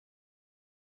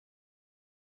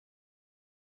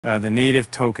The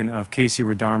native token of Casey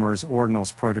Rodarmor's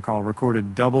Ordinals protocol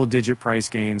recorded double-digit price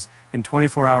gains in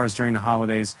 24 hours during the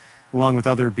holidays, along with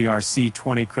other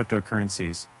BRC-20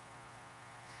 cryptocurrencies.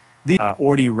 The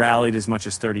ORDI rallied as much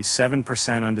as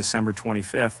 37% on December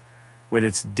 25th, with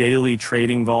its daily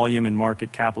trading volume and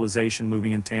market capitalization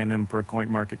moving in tandem per coin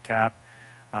market cap.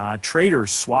 Traders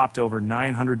swapped over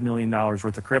 $900 million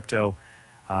worth of crypto,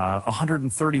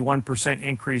 131%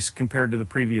 increase compared to the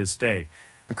previous day.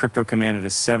 The crypto commanded a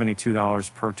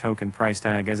 $72 per token price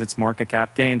tag as its market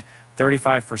cap gained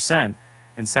 35%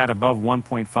 and sat above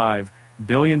 $1.5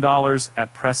 billion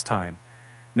at press time.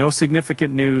 No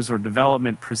significant news or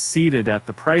development preceded at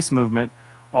the price movement,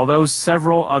 although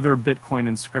several other Bitcoin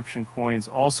inscription coins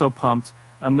also pumped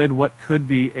amid what could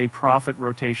be a profit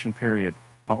rotation period.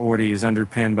 ORDI is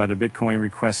underpinned by the Bitcoin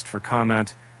request for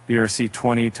comment,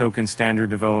 BRC-20 token standard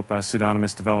developed by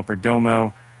pseudonymous developer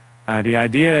Domo. The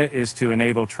idea is to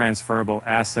enable transferable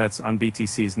assets on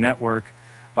BTC's network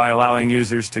by allowing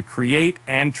users to create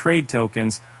and trade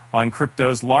tokens on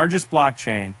crypto's largest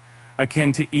blockchain,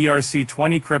 akin to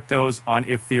ERC-20 cryptos on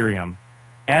Ethereum,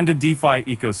 and a DeFi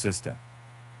ecosystem.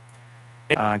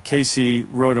 Casey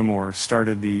Rodarmor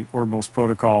started the Ordinals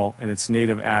protocol and its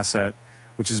native asset,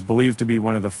 which is believed to be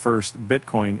one of the first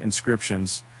Bitcoin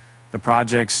inscriptions. The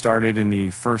project started in the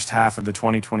first half of the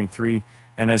 2023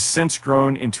 and has since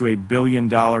grown into a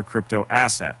billion-dollar crypto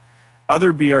asset.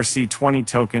 Other BRC-20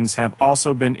 tokens have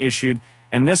also been issued,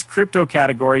 and this crypto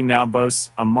category now boasts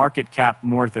a market cap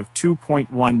north of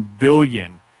 $2.1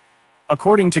 billion,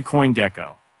 according to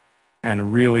CoinGecko.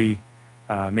 And really,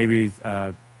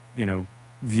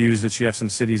 views that you have some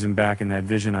cities in back in that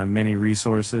vision on many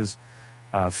resources.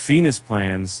 Venus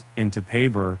plans into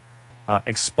paper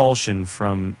expulsion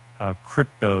from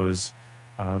crypto's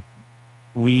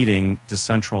leading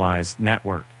decentralized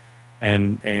network.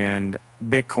 And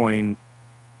Bitcoin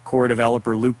core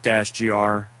developer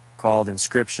Luke-GR called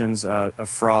inscriptions a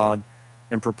fraud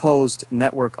and proposed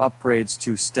network upgrades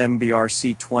to stem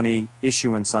BRC-20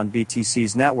 issuance on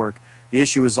BTC's network. The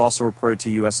issue is also reported to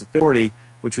U.S. authority,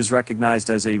 which was recognized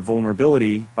as a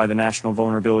vulnerability by the National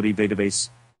Vulnerability Database.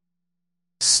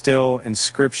 Still,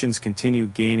 inscriptions continue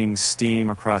gaining steam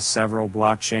across several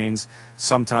blockchains,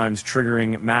 sometimes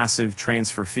triggering massive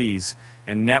transfer fees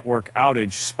and network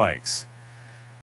outage spikes.